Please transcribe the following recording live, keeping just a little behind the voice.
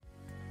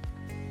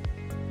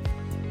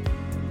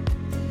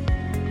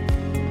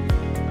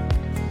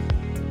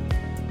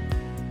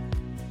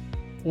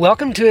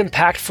Welcome to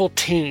Impactful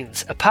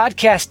Teens, a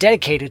podcast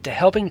dedicated to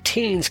helping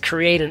teens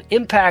create an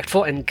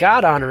impactful and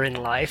God-honoring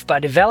life by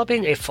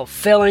developing a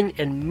fulfilling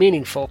and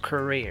meaningful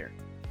career.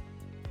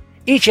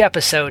 Each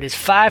episode is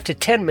 5 to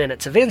 10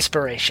 minutes of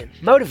inspiration,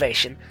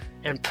 motivation,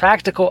 and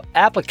practical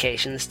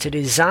applications to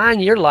design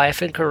your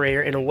life and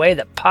career in a way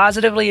that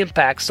positively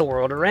impacts the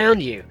world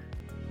around you.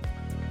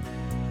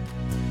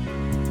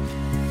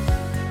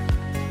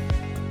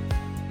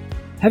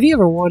 Have you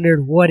ever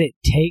wondered what it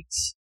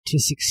takes to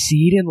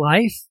succeed in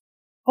life?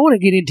 I want to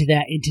get into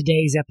that in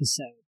today's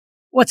episode.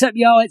 What's up,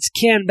 y'all? It's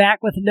Ken back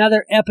with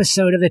another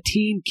episode of the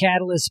Teen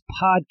Catalyst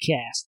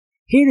podcast.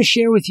 Here to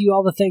share with you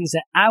all the things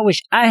that I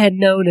wish I had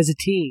known as a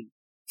teen.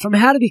 From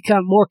how to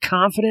become more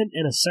confident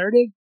and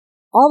assertive,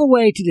 all the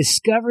way to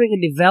discovering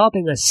and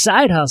developing a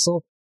side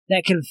hustle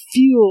that can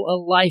fuel a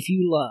life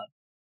you love.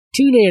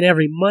 Tune in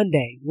every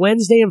Monday,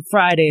 Wednesday, and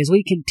Friday as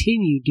we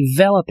continue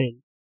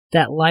developing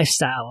that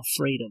lifestyle of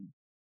freedom.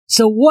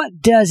 So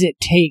what does it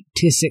take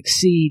to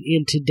succeed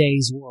in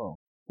today's world?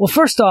 Well,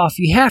 first off,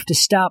 you have to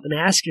stop and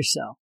ask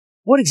yourself,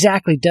 what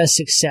exactly does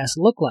success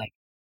look like?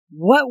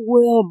 What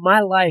will my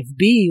life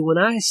be when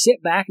I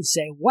sit back and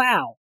say,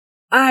 wow,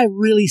 I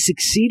really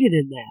succeeded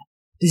in that?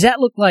 Does that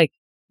look like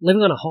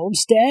living on a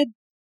homestead?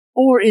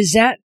 Or is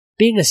that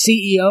being a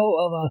CEO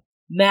of a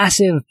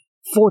massive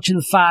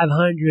Fortune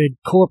 500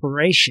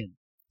 corporation?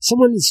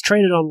 Someone that's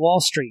traded on Wall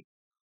Street.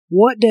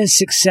 What does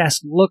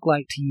success look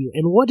like to you?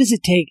 And what does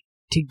it take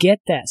to get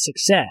that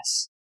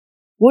success?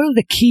 One of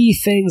the key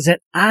things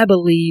that I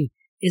believe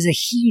is a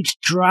huge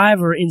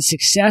driver in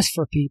success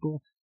for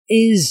people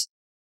is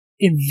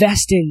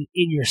investing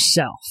in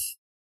yourself.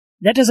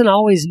 That doesn't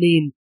always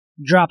mean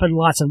dropping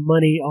lots of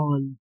money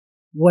on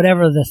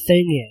whatever the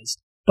thing is,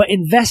 but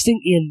investing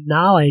in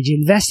knowledge,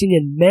 investing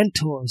in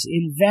mentors,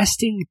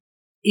 investing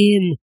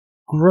in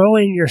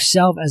growing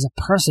yourself as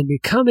a person,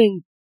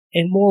 becoming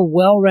a more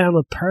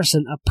well-rounded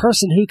person, a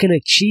person who can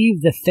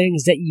achieve the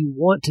things that you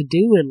want to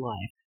do in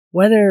life.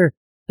 Whether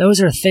those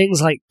are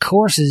things like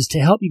courses to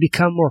help you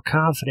become more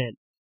confident,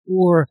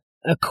 or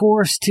a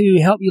course to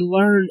help you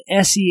learn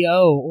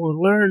SEO, or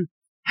learn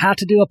how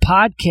to do a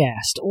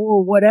podcast,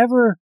 or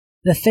whatever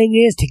the thing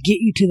is to get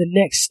you to the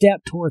next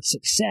step towards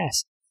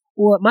success.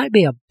 Or it might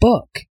be a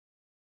book,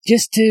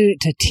 just to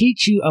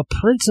teach you a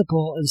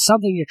principle and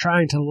something you're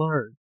trying to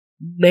learn.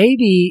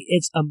 Maybe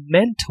it's a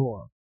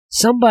mentor,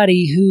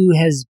 somebody who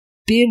has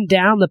been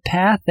down the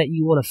path that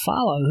you want to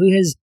follow, who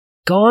has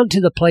gone to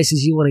the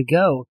places you want to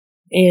go,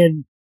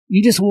 and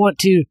you just want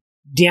to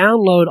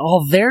download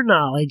all their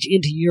knowledge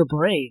into your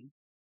brain.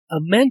 A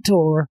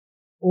mentor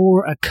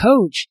or a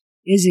coach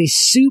is a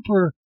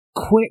super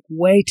quick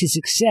way to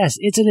success.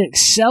 It's an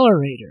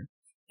accelerator.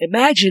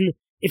 Imagine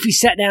if you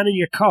sat down in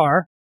your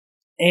car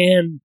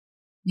and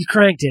you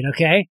cranked it,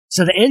 okay?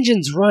 So the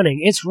engine's running.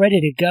 It's ready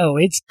to go.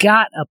 It's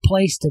got a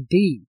place to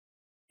be.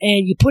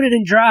 And you put it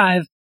in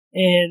drive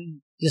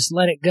and just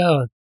let it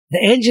go.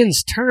 The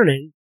engine's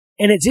turning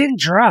and it's in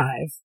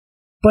drive,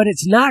 but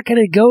it's not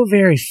going to go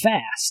very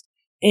fast.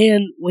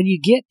 And when you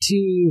get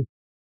to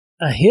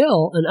a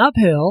hill, an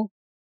uphill,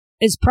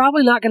 it's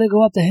probably not going to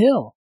go up the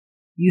hill.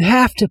 You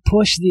have to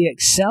push the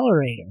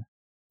accelerator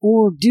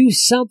or do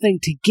something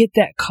to get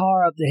that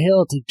car up the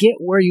hill, to get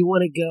where you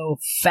want to go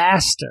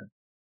faster.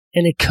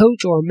 And a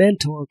coach or a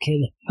mentor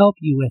can help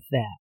you with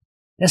that.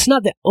 That's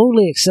not the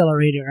only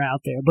accelerator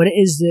out there, but it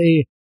is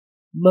the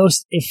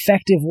most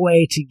effective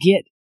way to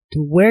get to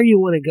where you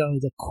want to go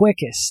the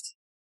quickest.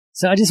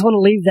 So I just want to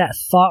leave that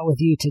thought with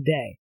you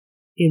today.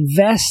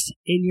 Invest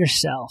in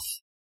yourself.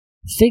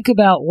 Think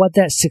about what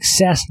that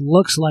success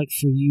looks like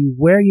for you,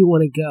 where you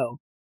want to go,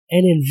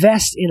 and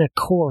invest in a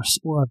course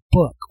or a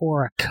book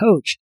or a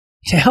coach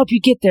to help you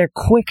get there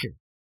quicker.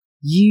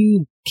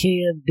 You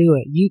can do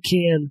it. You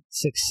can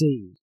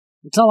succeed.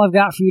 That's all I've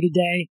got for you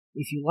today.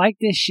 If you like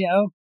this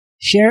show,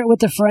 share it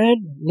with a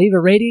friend, leave a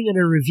rating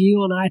and a review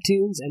on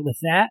iTunes, and with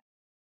that,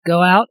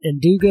 go out and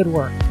do good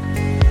work.